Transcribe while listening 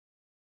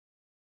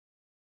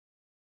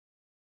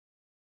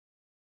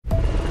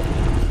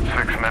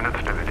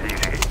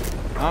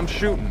I'm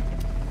shooting.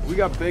 We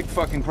got big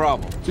fucking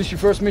problems. Is this your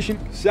first mission?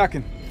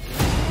 Second.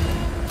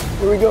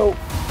 Here we go.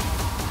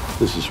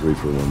 This is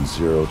Reaper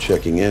 1-0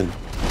 checking in.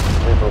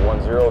 Reaper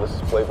 1-0, this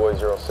is Playboy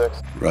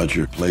 06.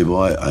 Roger,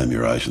 Playboy, I'm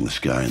your eyes in the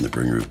sky and the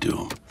bringer of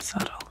doom.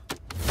 Subtle.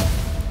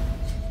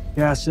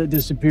 Cass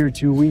disappeared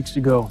 2 weeks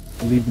ago,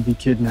 believed to be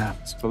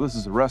kidnapped. So this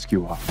is a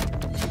rescue op.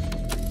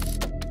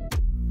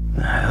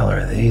 The hell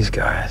are these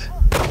guys?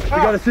 We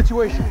got a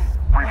situation.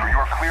 Reaper,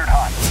 you're cleared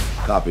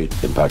hot. Copied.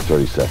 Impact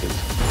 30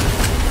 seconds.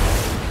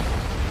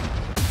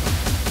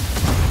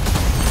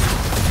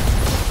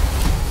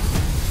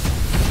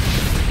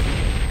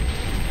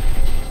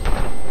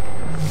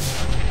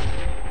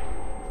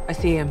 I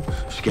see him.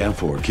 Scan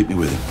forward. Keep me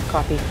with him.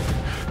 Copy.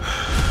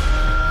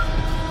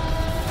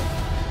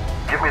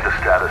 Give me the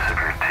status of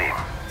your team.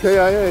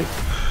 KIA.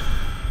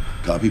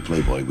 Copy,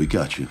 Playboy. We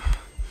got you.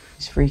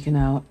 He's freaking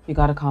out. You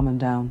gotta calm him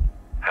down.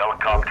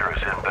 Helicopter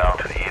is inbound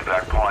to the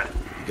evac point.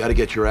 You gotta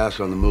get your ass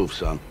on the move,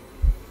 son.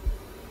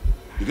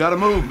 You gotta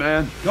move,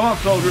 man. Come on,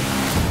 soldier.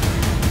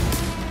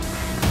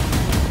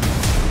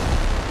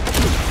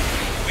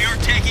 We are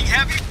taking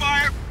heavy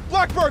fire.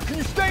 Blackbird, can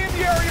you stay in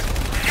the area?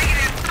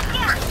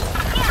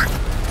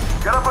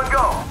 Get up and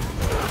go.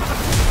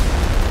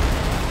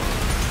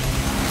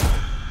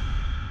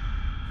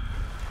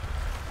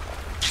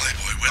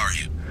 Playboy, where are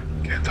you?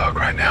 Can't talk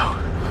right now.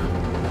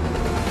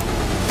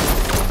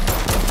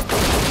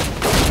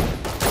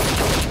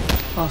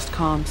 Lost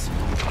comms.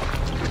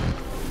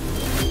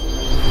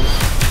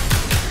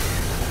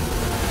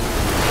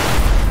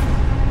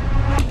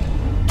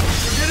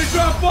 We're gonna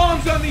drop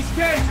bombs on these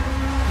kids!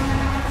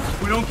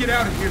 If we don't get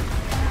out of here,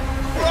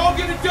 we're all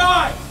gonna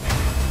die!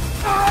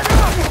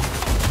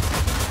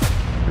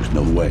 There's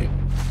no way.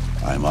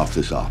 I am off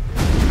this op.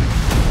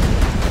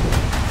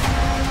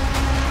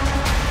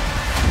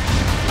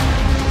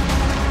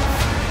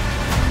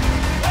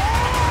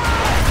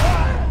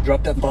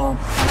 Drop that bomb.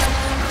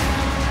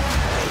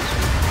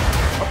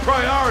 Our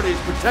priority is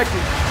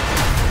protecting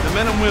the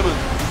men and women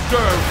who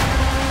serve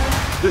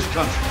this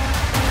country.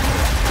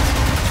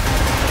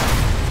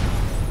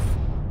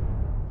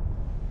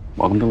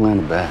 Welcome to Land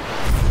of Bad.